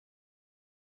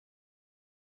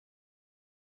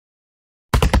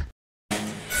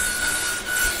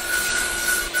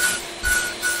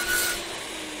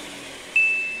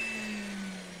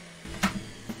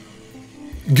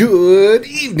Good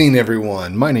evening,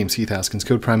 everyone. My name's Heath, Haskins,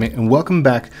 Code Primate, and welcome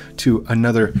back to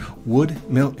another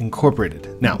Woodmill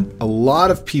Incorporated. Now, a lot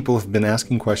of people have been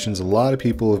asking questions. A lot of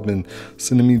people have been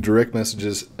sending me direct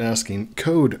messages asking,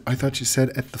 Code, I thought you said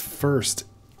at the first.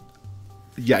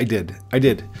 Yeah, I did.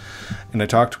 And I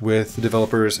talked with the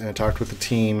developers and I talked with the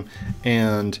team,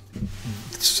 and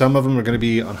some of them are going to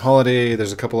be on holiday.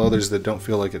 There's a couple others that don't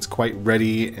feel like it's quite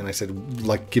ready. And I said,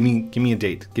 like, give me a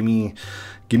date.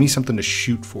 Give me something to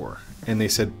shoot for. And they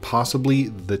said possibly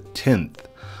the 10th.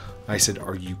 I said,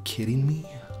 are you kidding me?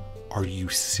 Are you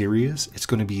serious? It's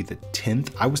going to be the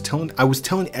 10th. I was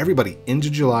telling everybody end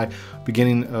of July,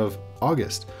 beginning of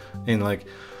August, and like,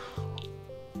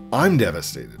 I'm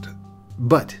devastated.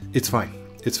 But it's fine.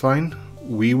 It's fine.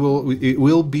 It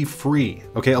will be free.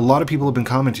 Okay, a lot of people have been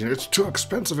commenting, it's too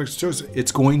expensive,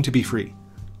 it's going to be free.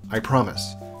 I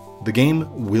promise. The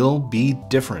game will be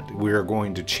different. We are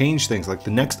going to change things. Like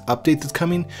the next update that's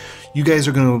coming, you guys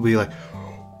are going to be like,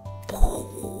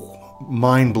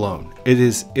 mind blown.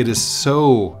 It's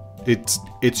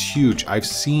huge. I've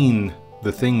seen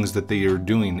the things that they are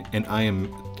doing and I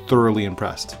am thoroughly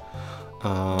impressed.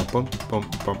 Bump.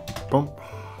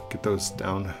 Get those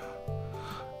down.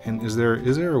 And is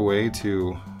there a way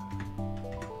to,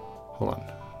 hold on.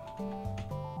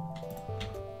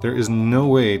 There is no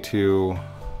way to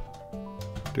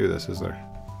do this, is there?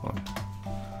 Hold on.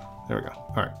 There we go.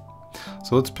 All right.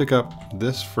 So let's pick up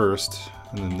this first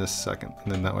and then this second.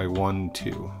 And then that way 1,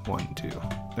 2, 1, 2.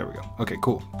 There we go. Okay,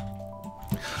 cool.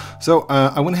 So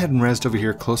I went ahead and rezzed over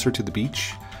here closer to the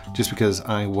beach just because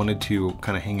I wanted to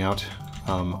kind of hang out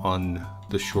on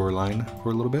the shoreline for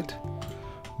a little bit.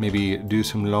 Maybe do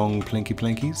some long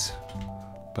plankies.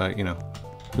 But, you know,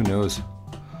 who knows?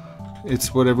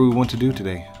 It's whatever we want to do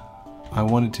today. I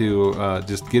wanted to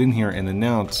just get in here and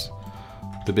announce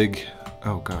the big,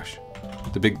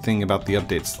 the big thing about the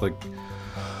updates. Like,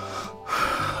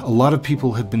 a lot of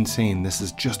people have been saying this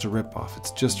is just a ripoff.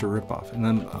 It's just a ripoff, and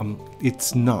then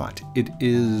it's not. It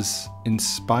is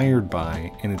inspired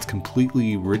by, and it's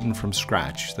completely written from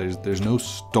scratch. There's no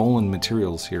stolen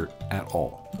materials here at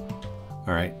all.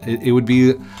 All right, it would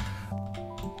be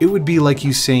like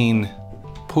you saying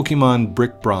Pokemon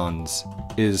Brick Bronze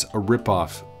is a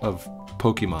ripoff of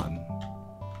Pokemon.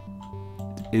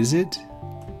 Is it?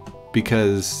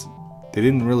 Because they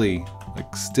didn't really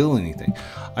like steal anything.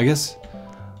 I guess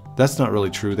that's not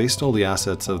really true. They stole the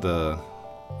assets of the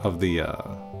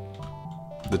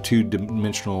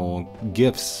two-dimensional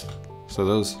gifts. So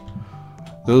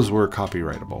those were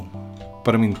copyrightable.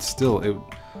 But I mean, still,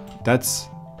 that's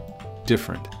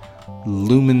different.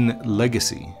 Lumen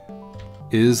Legacy.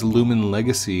 Is Lumen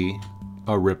Legacy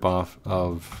a ripoff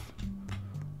of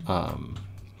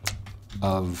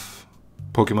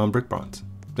Pokemon Brick Bronze?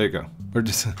 There you go. Or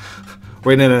just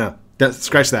wait, no.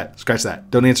 Scratch that.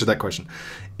 Don't answer that question.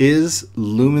 Is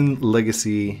Lumen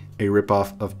Legacy a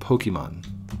ripoff of Pokemon?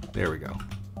 There we go.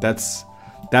 That's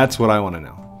what I want to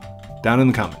know. Down in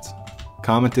the comments.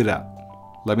 Comment it out.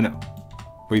 Let me know.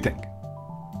 What do you think?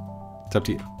 It's up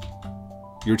to you.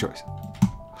 Your choice.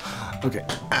 Okay.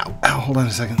 Ow, hold on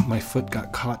a second. My foot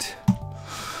got caught.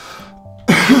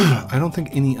 I don't think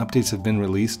any updates have been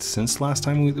released since last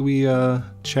time we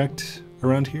checked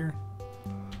around here.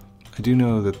 I do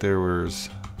know that there was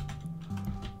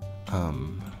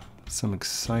some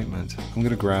excitement. I'm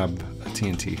gonna grab a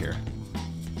TNT here.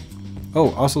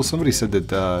 Oh, also somebody said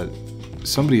that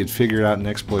somebody had figured out an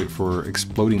exploit for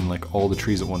exploding like all the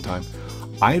trees at one time.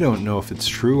 I don't know if it's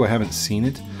true. I haven't seen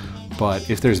it, but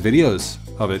if there's videos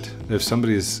of it, if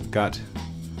somebody's got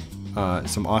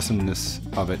some awesomeness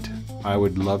of it, I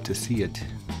would love to see it.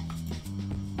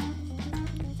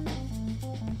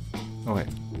 Oh wait.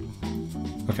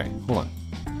 Okay, hold on.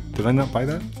 Did I not buy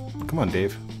that? Come on,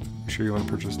 Dave. You sure you want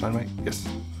to purchase dynamite? Yes.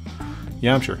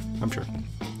 Yeah, I'm sure. I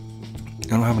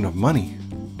don't have enough money.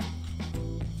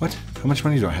 What? How much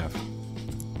money do I have?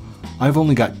 I've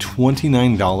only got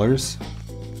 $29.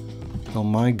 Oh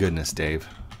my goodness, Dave.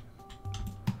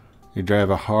 You drive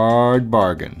a hard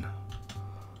bargain.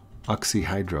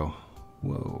 Oxyhydro.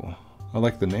 Whoa. I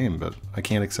like the name, but I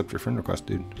can't accept your friend request,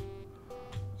 dude.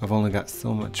 I've only got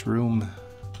so much room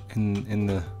in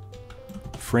the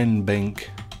friend bank.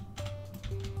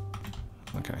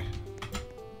 Okay.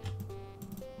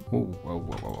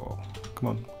 Whoa.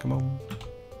 Come on.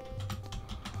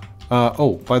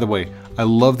 Oh, by the way, I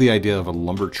love the idea of a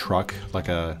lumber truck, like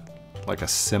a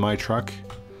semi truck,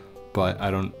 but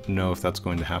I don't know if that's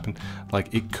going to happen.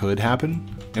 Like, it could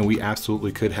happen, and we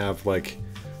absolutely could have like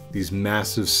these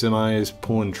massive semis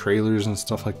pulling trailers and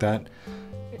stuff like that.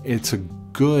 It's a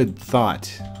good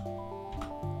thought.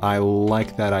 I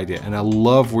like that idea, and I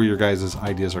love where your guys'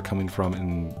 ideas are coming from,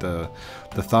 and the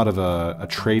thought of a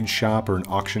trade shop or an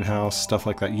auction house, stuff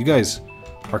like that. You guys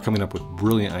are coming up with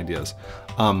brilliant ideas.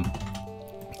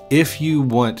 If you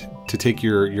want to take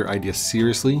your idea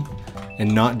seriously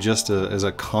and not just as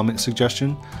a comment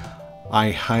suggestion,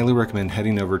 I highly recommend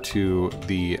heading over to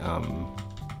the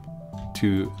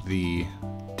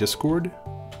Discord.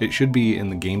 It should be in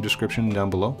the game description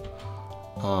down below.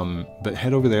 But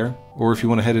head over there, or if you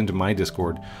want to head into my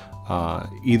Discord,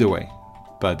 either way.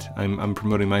 But I'm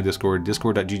promoting my Discord,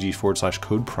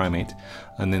 discord.gg/codeprimate,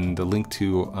 and then the link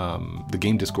to the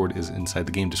game Discord is inside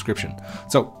the game description.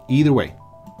 So either way,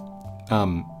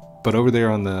 but over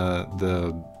there on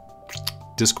the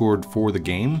Discord for the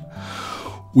game,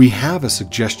 we have a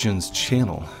suggestions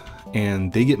channel,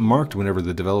 and they get marked whenever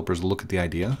the developers look at the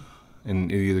idea,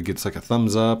 and it either gets like a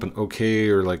thumbs up, an okay,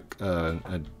 or like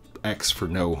a X for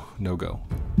no go,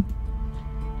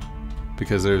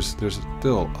 because there's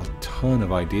still a ton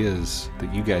of ideas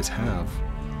that you guys have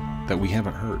that we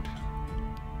haven't heard.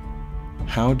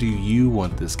 How do you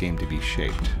want this game to be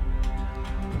shaped?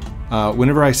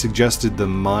 Whenever I suggested the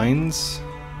mines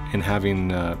and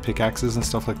having pickaxes and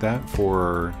stuff like that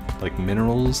for like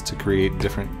minerals to create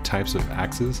different types of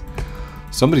axes,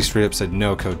 somebody straight up said,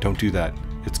 no, Code, don't do that.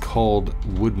 It's called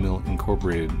Woodmill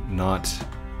Incorporated, not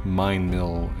Mine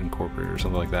Mill Incorporated or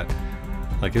something like that.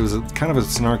 Like, it was kind of a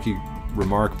snarky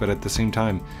remark, but at the same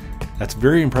time, that's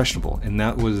very impressionable, and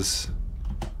that was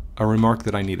a remark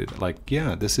that I needed. Like,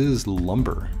 yeah, this is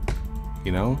lumber,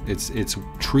 you know, it's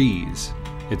trees,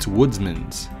 it's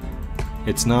woodsman's,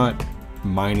 it's not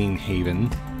mining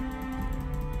haven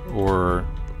or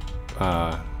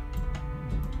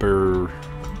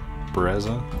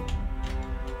Bereza.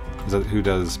 Is that who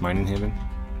does mining haven?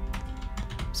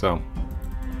 So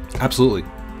absolutely,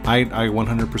 I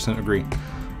 100% agree.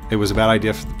 It was a bad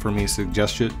idea for me to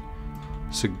suggest it.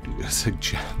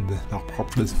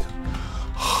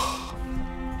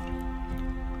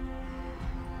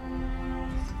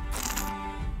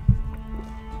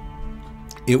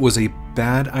 It was a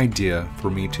bad idea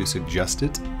for me to suggest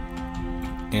it,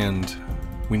 and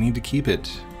we need to keep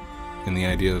it in the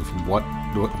idea of what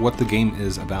the game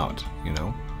is about, you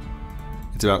know?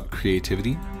 It's about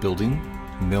creativity, building,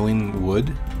 milling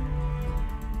wood,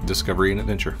 discovery, and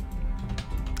adventure.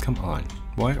 Come on,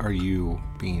 why are you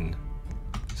being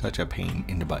such a pain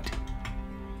in the butt?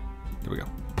 There we go.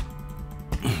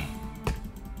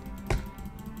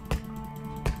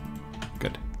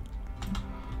 Good.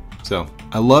 So,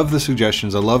 I love the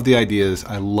suggestions, I love the ideas,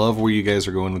 I love where you guys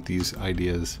are going with these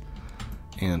ideas,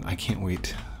 and I can't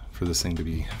wait for this thing to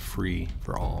be free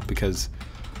for all, because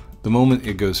the moment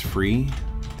it goes free,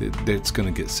 it's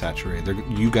going to get saturated.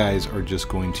 You guys are just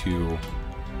going to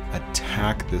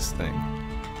attack this thing.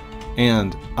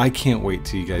 And I can't wait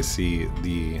till you guys see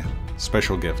the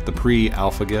special gift, the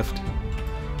pre-alpha gift.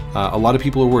 A lot of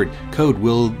people are worried, Code,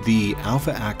 will the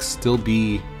alpha axe still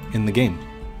be in the game?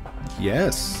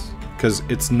 Yes, because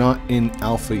it's not in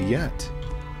alpha yet.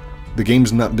 The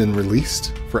game's not been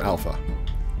released for alpha.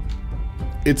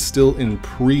 It's still in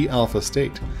pre-alpha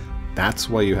state. That's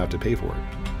why you have to pay for it.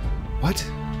 What?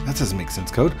 That doesn't make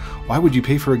sense, Code. Why would you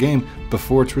pay for a game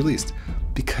before it's released?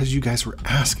 Because you guys were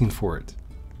asking for it.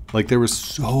 Like, there were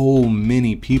so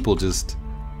many people just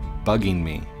bugging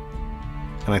me.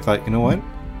 And I thought, you know what?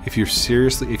 If you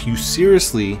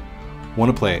seriously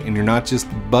want to play it and you're not just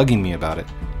bugging me about it,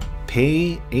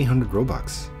 pay 800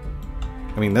 Robux.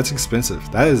 I mean, that's expensive.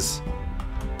 That is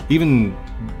even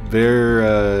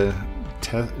Vertasia?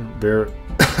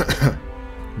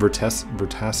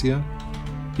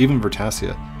 Even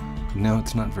Vertasia. No,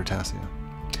 it's not Vertasia.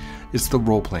 It's the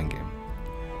role-playing game.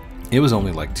 It was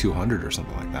only like 200 or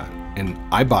something like that. And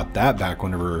I bought that back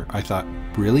whenever I thought,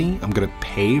 really? I'm gonna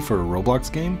pay for a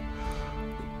Roblox game?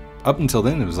 Up until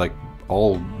then, it was like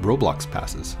all Roblox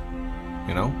passes,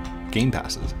 you know? Game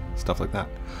passes, stuff like that.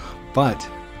 But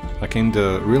I came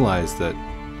to realize that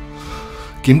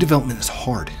game development is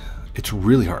hard. It's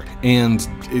really hard. And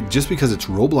just because it's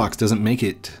Roblox doesn't make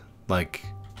it like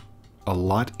a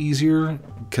lot easier,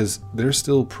 because they're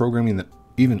still programming that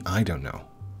even I don't know.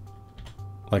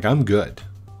 Like, I'm good.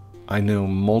 I know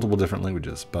multiple different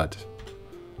languages, but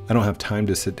I don't have time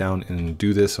to sit down and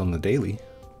do this on a daily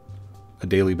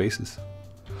basis.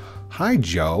 Hi,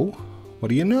 Joe. What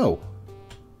do you know?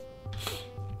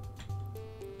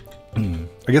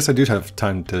 I guess I do have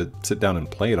time to sit down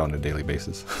and play it on a daily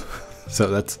basis. So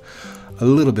that's a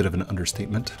little bit of an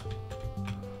understatement.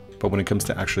 But when it comes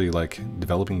to actually like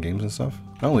developing games and stuff,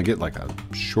 I only get like a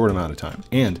short amount of time.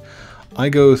 And I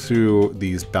go through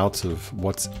these bouts of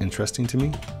what's interesting to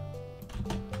me.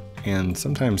 And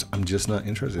sometimes I'm just not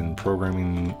interested in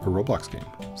programming a Roblox game.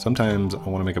 Sometimes I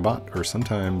want to make a bot, or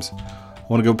sometimes I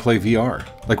want to go play VR.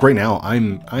 Like right now, I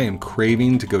am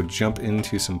craving to go jump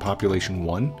into some Population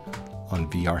 1 on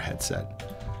VR headset.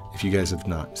 If you guys have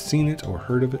not seen it or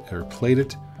heard of it or played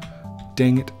it,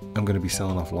 dang it, I'm going to be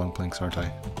selling off long planks, aren't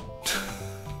I?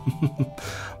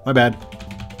 My bad.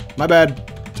 My bad.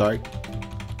 Sorry.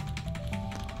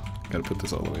 Gotta put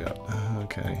this all the way up.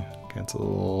 Okay.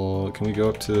 Cancel. Can we go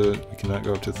up to... We cannot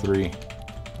go up to 3.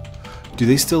 Do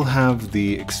they still have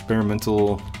the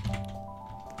experimental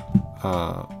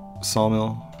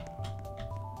sawmill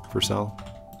for sale?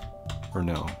 Or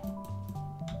no?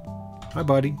 Hi,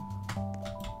 buddy.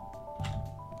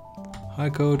 Hi,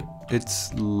 Code.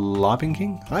 It's Lopping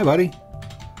King? Hi, buddy.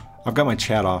 I've got my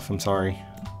chat off. I'm sorry.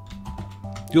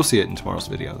 You'll see it in tomorrow's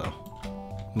video, though.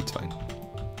 It's fine.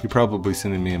 You're probably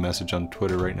sending me a message on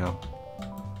Twitter right now.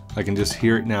 I can just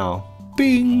hear it now.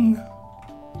 Bing!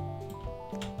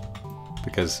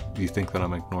 Because you think that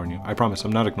I'm ignoring you. I promise,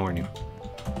 I'm not ignoring you.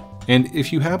 And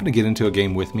if you happen to get into a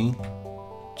game with me,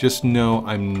 just know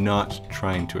I'm not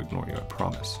trying to ignore you, I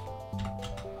promise.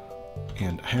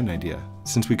 And I had an idea.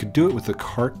 Since we could do it with the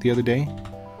cart the other day,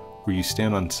 where you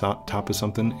stand on top of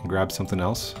something and grab something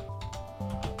else,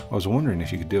 I was wondering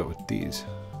if you could do it with these.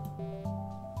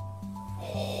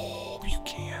 Oh, you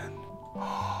can.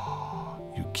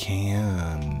 You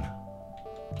can.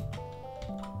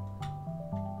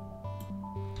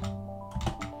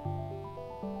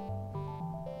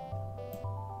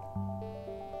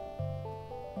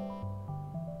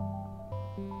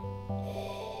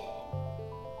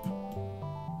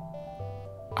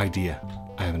 Idea.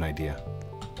 I have an idea.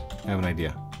 I have an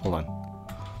idea. Hold on.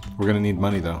 We're gonna need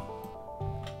money though.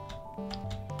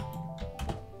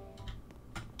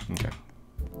 Okay.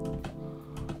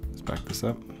 Let's back this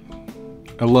up.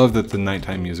 I love that the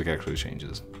nighttime music actually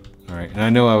changes. Alright, and I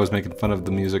know I was making fun of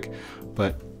the music,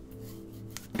 but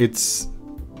it's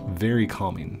very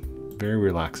calming, very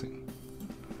relaxing.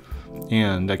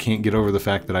 And I can't get over the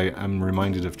fact that I'm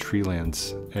reminded of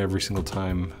Treelands every single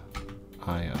time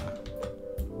I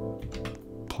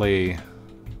play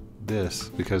this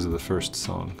because of the first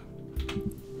song.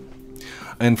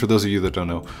 And for those of you that don't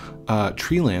know,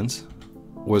 Treelands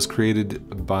was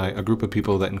created by a group of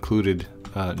people that included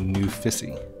New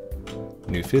Fissy.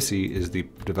 New Fissy is the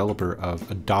developer of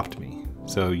Adopt Me.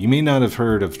 So you may not have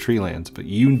heard of Treelands, but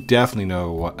you definitely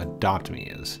know what Adopt Me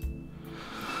is.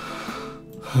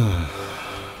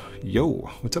 Yo,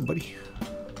 what's up, buddy?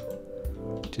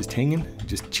 Just hanging,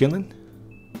 just chilling.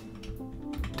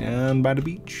 Down by the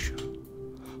beach.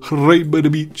 Right by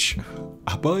the beach.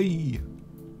 Bye.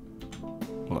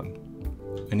 Hold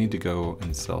on. I need to go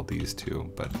and sell these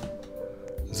two, but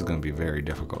this is going to be very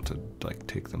difficult to like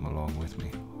take them along with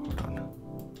me. Hold on.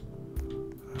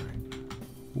 Alright.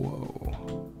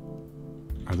 Whoa.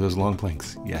 Are those long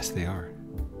planks? Yes, they are.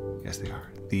 Yes, they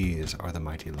are. These are the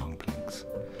mighty long planks.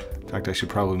 In fact, I should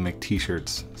probably make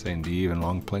t-shirts saying, "Do you even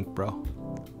long plank, bro?"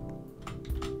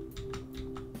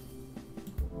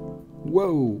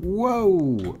 Whoa,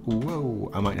 whoa,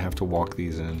 whoa. I might have to walk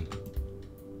these in.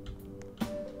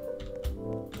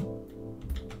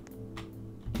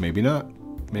 Maybe not.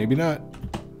 Maybe not.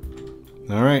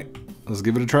 All right, let's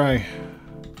give it a try.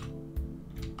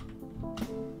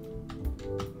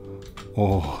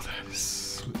 Oh,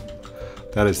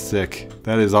 that is sick.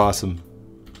 That is awesome.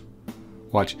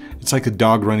 Watch. It's like a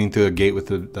dog running through a gate with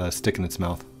a stick in its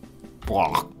mouth.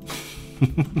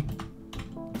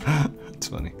 It's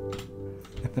funny.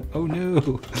 Oh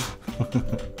no!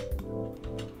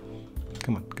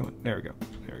 Come on, come on. There we go.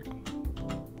 There we go.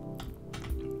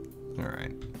 All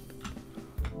right.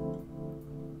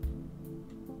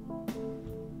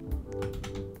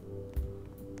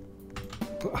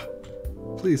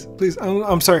 Please, please.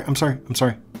 I'm sorry. I'm sorry. I'm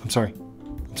sorry. I'm sorry.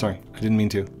 I'm sorry. I didn't mean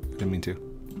to. I didn't mean to.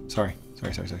 Sorry.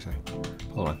 Sorry. Sorry. Sorry. Sorry.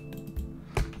 Hold on.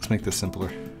 Let's make this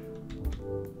simpler.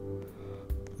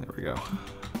 There we go.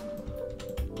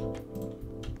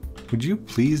 Would you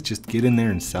please just get in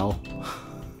there and sell?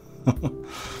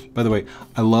 By the way,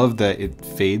 I love that it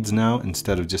fades now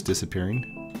instead of just disappearing.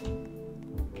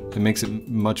 It makes it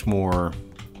much more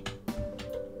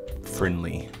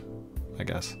friendly, I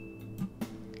guess.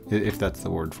 If that's the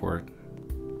word for it.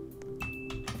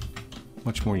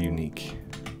 Much more unique.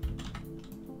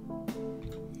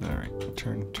 Alright,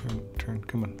 turn, turn, turn,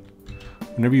 come on.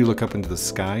 Whenever you look up into the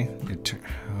sky,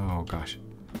 oh gosh.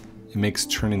 It makes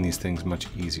turning these things much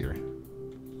easier.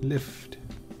 Lift.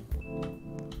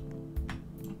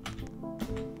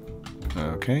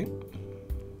 Okay.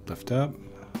 Lift up.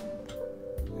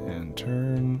 And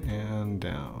turn and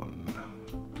down.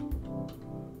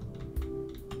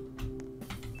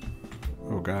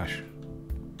 Oh gosh.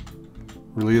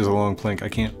 Really is a long plank. I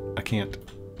can't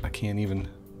even.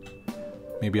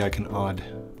 Maybe I can odd.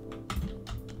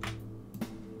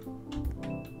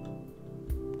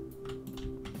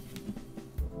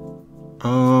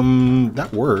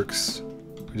 That works.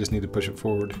 I just need to push it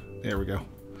forward. There we go.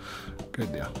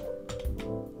 Good deal.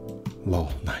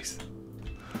 Lol, nice.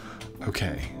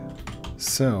 Okay,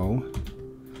 so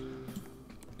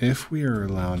if we are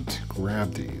allowed to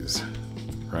grab these,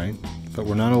 right? But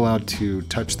we're not allowed to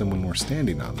touch them when we're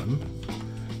standing on them.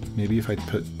 Maybe if I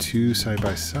put two side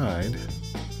by side,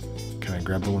 can I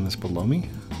grab the one that's below me?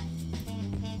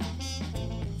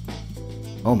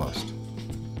 Almost.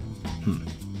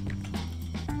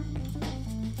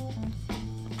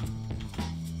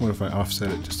 What if I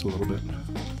offset it just a little bit?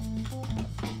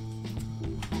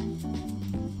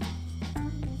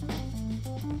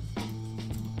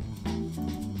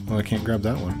 Oh, I can't grab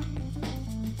that one.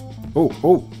 Oh,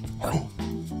 oh, oh.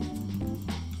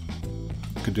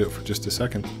 Could do it for just a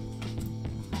second.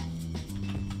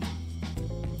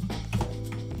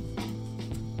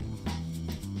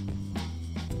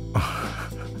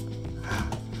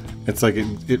 It's like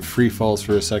it free falls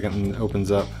for a second and opens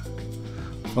up.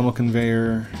 Funnel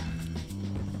conveyor,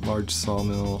 large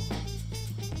sawmill.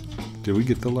 Did we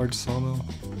get the large sawmill?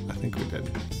 I think we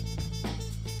did.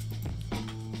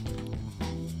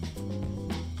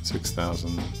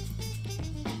 6,000.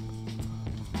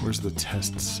 Where's the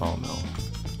test sawmill?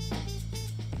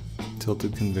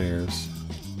 Tilted conveyors.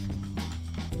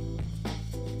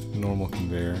 Normal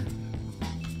conveyor.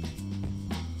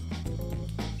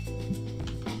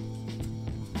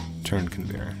 Turn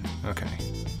conveyor. Okay.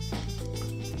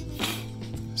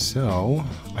 So,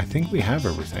 I think we have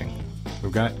everything.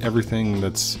 We've got everything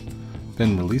that's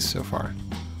been released so far.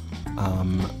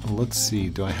 Let's see,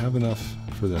 do I have enough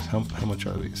for this? How much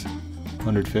are these?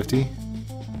 150? I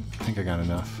think I got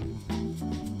enough.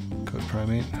 Code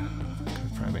primate?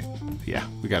 Code primate. Yeah,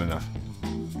 we got enough.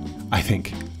 I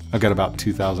think. I've got about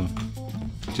 2,000.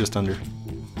 Just under. Do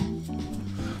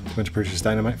you want to purchase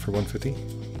dynamite for 150?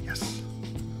 Yes.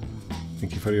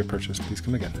 Thank you for your purchase. Please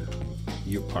come again.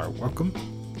 You are welcome.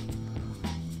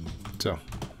 So.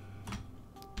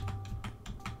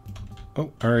 Oh,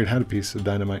 I already had a piece of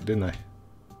dynamite, didn't I?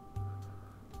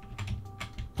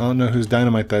 I don't know whose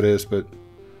dynamite that is, but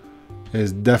it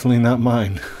is definitely not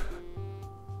mine.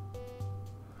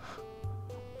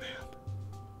 Man.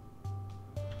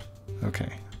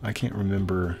 Okay, I can't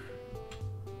remember.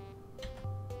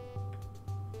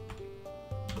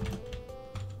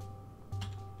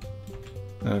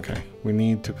 Okay, we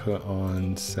need to put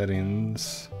on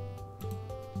settings,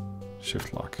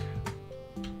 shift lock.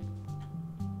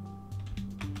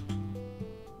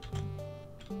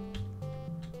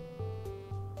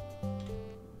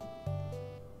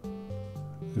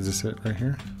 Is this it right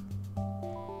here?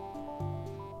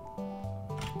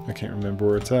 I can't remember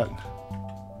where it's at.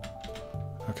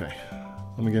 Okay,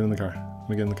 let me get in the car. Let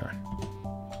me get in the car.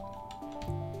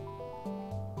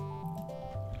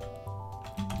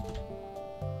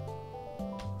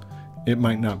 It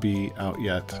might not be out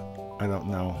yet. I don't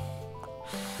know.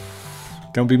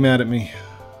 Don't be mad at me.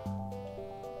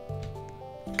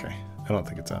 Okay, I don't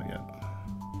think it's out yet.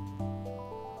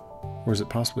 Or is it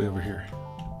possibly over here?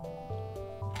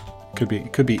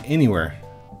 Could be anywhere.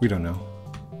 We don't know.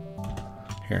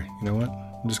 Here, you know what?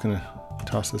 I'm just gonna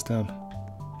toss this down.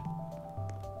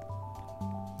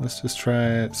 Let's just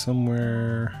try it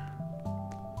somewhere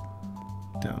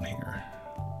down here.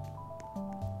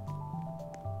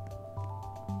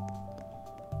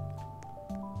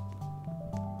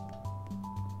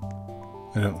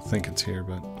 I don't think it's here,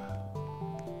 but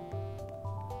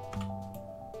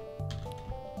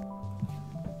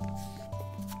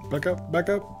back up, back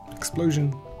up.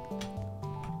 Explosion.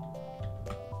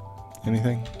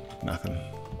 Anything? Nothing.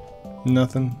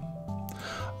 Nothing.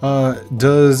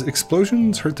 Does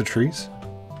explosions hurt the trees?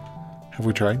 Have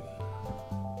we tried?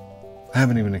 I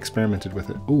haven't even experimented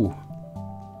with it. Ooh.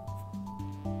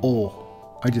 Oh,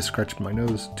 I just scratched my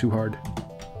nose too hard.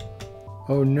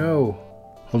 Oh no.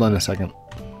 Hold on a second.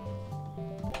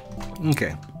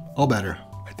 Okay, all better,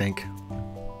 I think.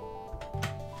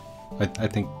 I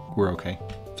think we're okay.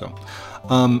 So,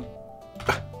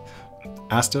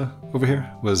 Asta over here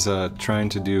was trying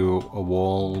to do a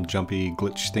wall jumpy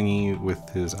glitch thingy with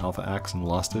his alpha axe and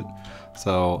lost it.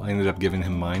 So I ended up giving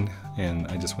him mine, and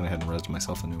I just went ahead and rezzed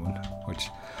myself a new one, which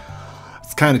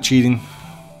it's kind of cheating.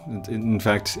 In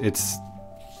fact,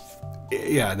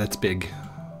 yeah, that's big.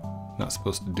 Not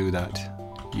supposed to do that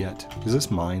yet. Is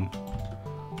this mine?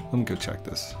 Let me go check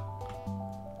this.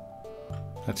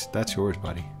 That's yours,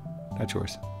 buddy. That's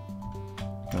yours.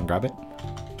 You wanna grab it?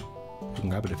 You can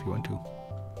grab it if you want to.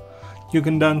 You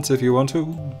can dance if you want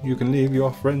to. You can leave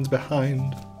your friends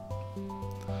behind.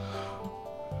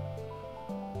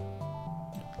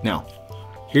 Now,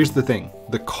 here's the thing.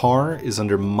 The car is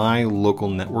under my local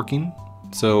networking.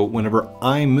 So whenever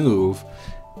I move,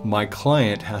 my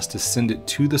client has to send it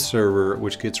to the server,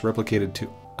 which gets replicated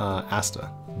to Asta.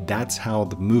 That's how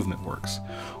the movement works,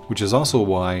 which is also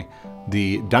why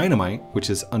the dynamite, which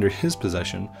is under his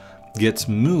possession, gets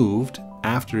moved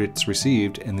after it's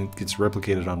received and it gets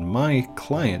replicated on my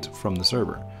client from the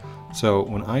server. So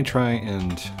when I try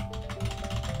and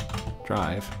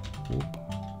drive,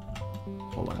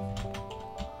 hold on.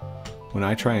 When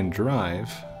I try and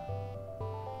drive,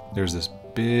 there's this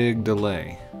big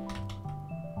delay,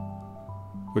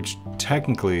 which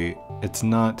technically it's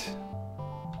not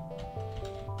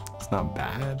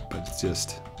bad, but it's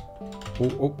just,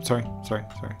 sorry.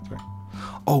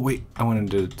 Oh wait, I wanted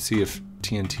to see if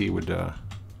TNT would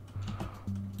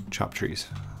chop trees.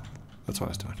 That's what I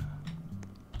was doing.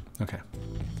 Okay.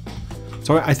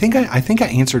 So I think I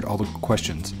answered all the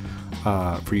questions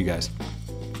for you guys.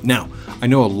 Now, I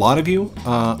know a lot of you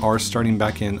are starting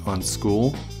back in on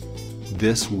school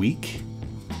this week.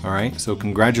 All right, so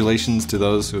congratulations to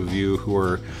those of you who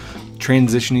are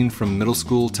transitioning from middle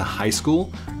school to high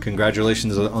school.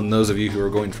 Congratulations on those of you who are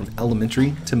going from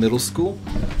elementary to middle school.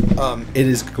 It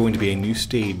is going to be a new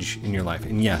stage in your life.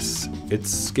 And yes, it's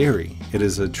scary. It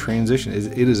is a transition.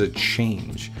 It is a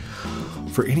change.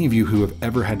 For any of you who have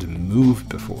ever had to move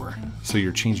before, so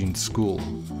you're changing school,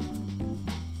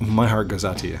 my heart goes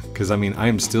out to you. Because I mean, I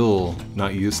am still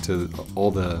not used to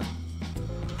all the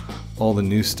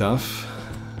new stuff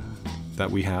that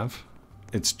we have.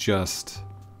 It's just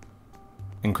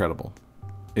incredible.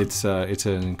 It's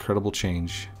an incredible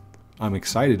change. I'm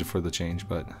excited for the change,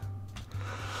 but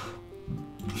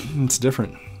it's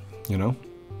different, you know?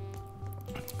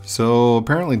 So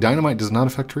apparently dynamite does not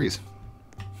affect trees.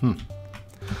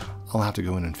 I'll have to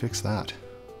go in and fix that.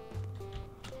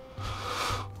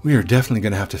 We are definitely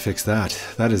going to have to fix that.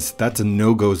 That's a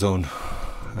no-go zone.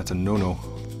 That's a no-no.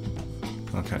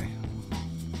 Okay.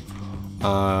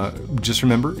 Just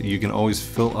remember, you can always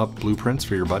fill up blueprints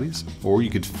for your buddies, or you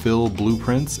could fill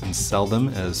blueprints and sell them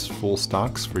as full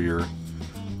stocks for your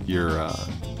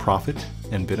profit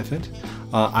and benefit.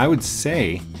 I would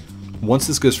say, once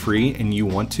this goes free and you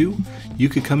want to, you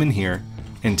could come in here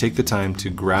and take the time to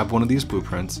grab one of these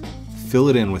blueprints, fill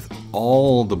it in with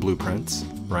all the blueprints,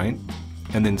 right?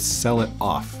 And then sell it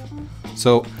off.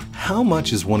 So how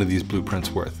much is one of these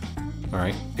blueprints worth? All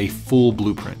right, a full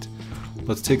blueprint.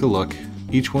 Let's take a look.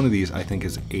 Each one of these I think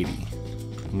is 80.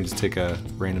 Let me just take a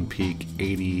random peek.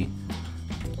 80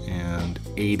 and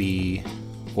 80.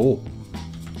 Oh,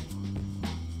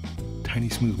 tiny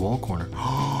smooth wall corner.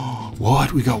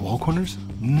 What? We got wall corners?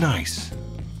 Nice.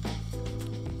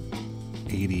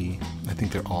 80. I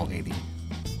think they're all 80.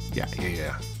 Yeah.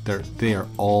 They are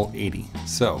all 80.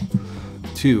 So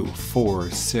 2, 4,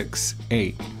 6,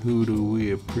 8. Who do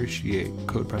we appreciate?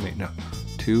 Code primate. No.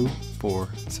 2, 4,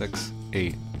 6,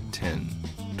 8, 10,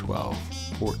 12,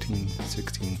 14,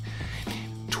 16,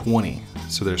 20.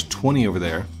 So there's 20 over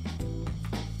there.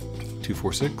 2,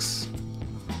 4, 6.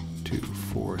 2,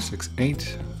 4, 6,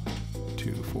 8.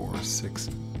 2, 4, 6,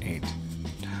 8.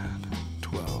 10,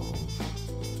 12,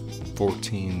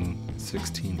 14,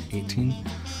 16, 18.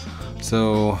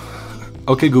 So,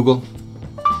 okay, Google.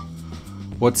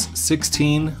 What's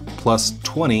 16 plus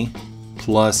 20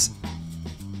 plus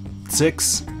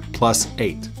 6 plus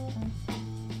 8?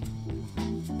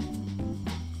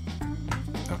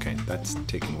 Okay, that's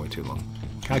taking way too long.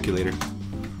 Calculator.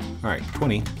 All right,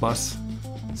 20 plus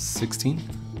 16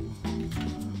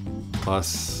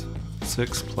 plus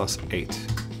 6 plus 8.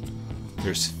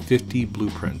 There's 50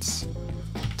 blueprints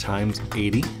times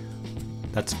 80.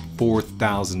 That's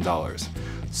 $4,000.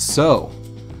 So,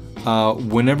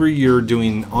 whenever you're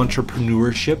doing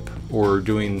entrepreneurship or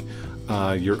doing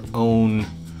your own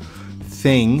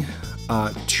thing,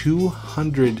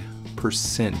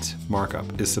 200%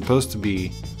 markup is supposed to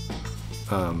be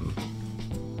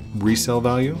retail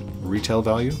value.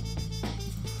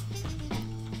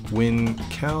 When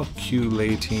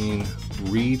calculating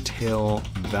retail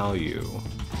value,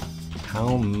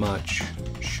 how much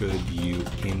should you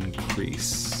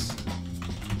increase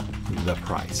the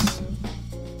price?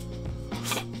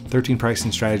 13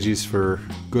 pricing strategies for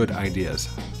good ideas.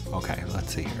 Okay,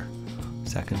 let's see here.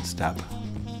 Second step,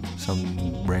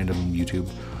 some random YouTube.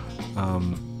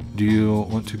 Do you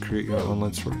want to create your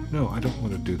online store? No, I don't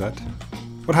want to do that.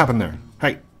 What happened there?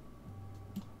 Hey,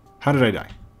 how did I die?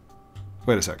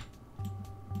 Wait a sec.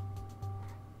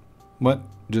 What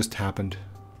just happened?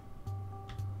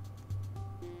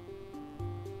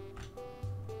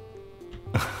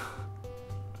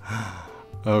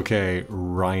 Okay,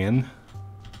 Ryan.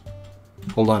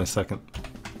 Hold on a second.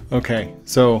 Okay,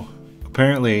 so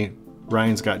apparently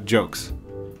Ryan's got jokes.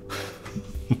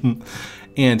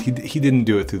 And he didn't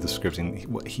do it through the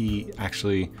scripting. He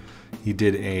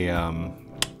did a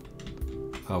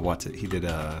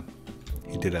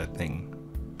he did a thing,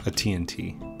 a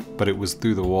TNT, but it was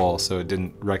through the wall, so it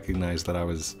didn't recognize that I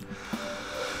was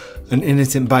an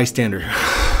innocent bystander.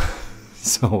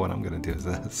 So what I'm gonna do is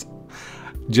this,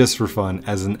 just for fun,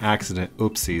 as an accident.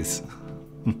 Oopsies.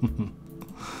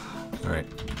 All right,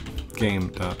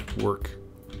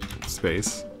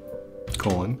 game.workspace :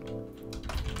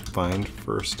 find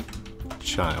first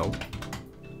child.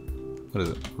 What is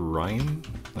it? Ryan?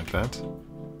 Like that?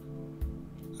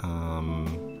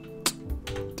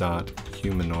 Dot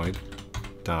humanoid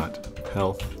dot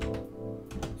health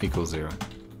equals 0.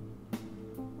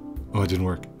 Oh, it didn't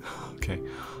work. Okay.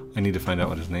 I need to find out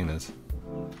what his name is.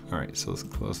 Alright, so let's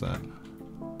close that.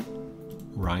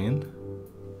 Ryan?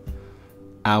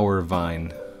 Our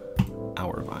vine.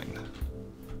 Our vine.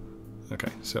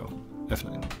 Okay, so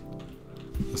F9.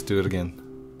 Let's do it again.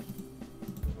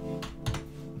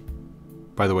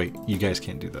 By the way, you guys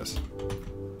can't do this.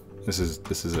 This is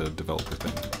a developer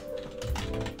thing.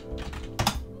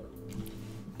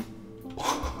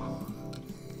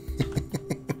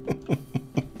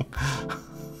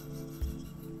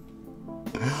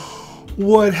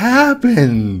 What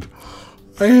happened?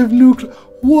 I have no clue.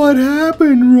 What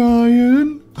happened,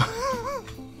 Ryan?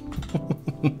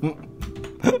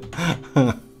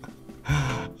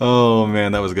 Oh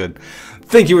man, that was good.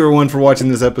 Thank you everyone for watching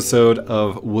this episode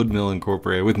of Woodmill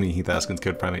Incorporated with me, Heath, Haskins,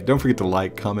 Code Primate. Don't forget to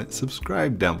like, comment,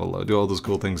 subscribe down below. Do all those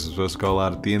cool things I'm supposed to call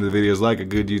out at the end of the videos like a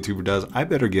good YouTuber does. I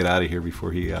better get out of here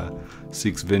before he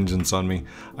seeks vengeance on me.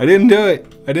 I didn't do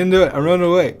it. I didn't do it. I'm running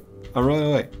away. I'm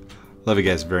running away. Love you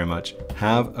guys very much.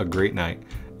 Have a great night,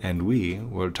 and we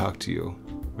will talk to you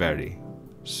very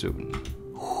soon.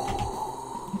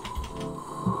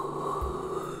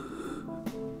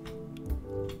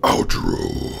 Outro.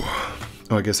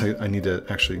 Oh, I guess I need to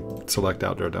actually select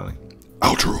outro, don't I?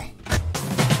 Outro.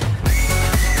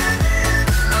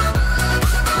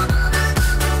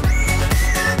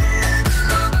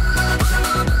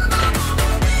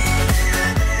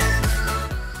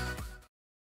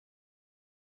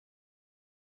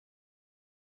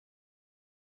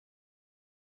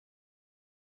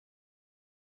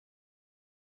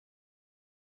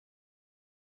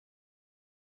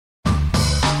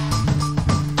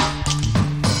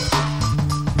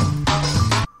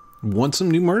 Want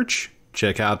some new merch?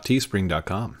 Check out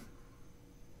teespring.com.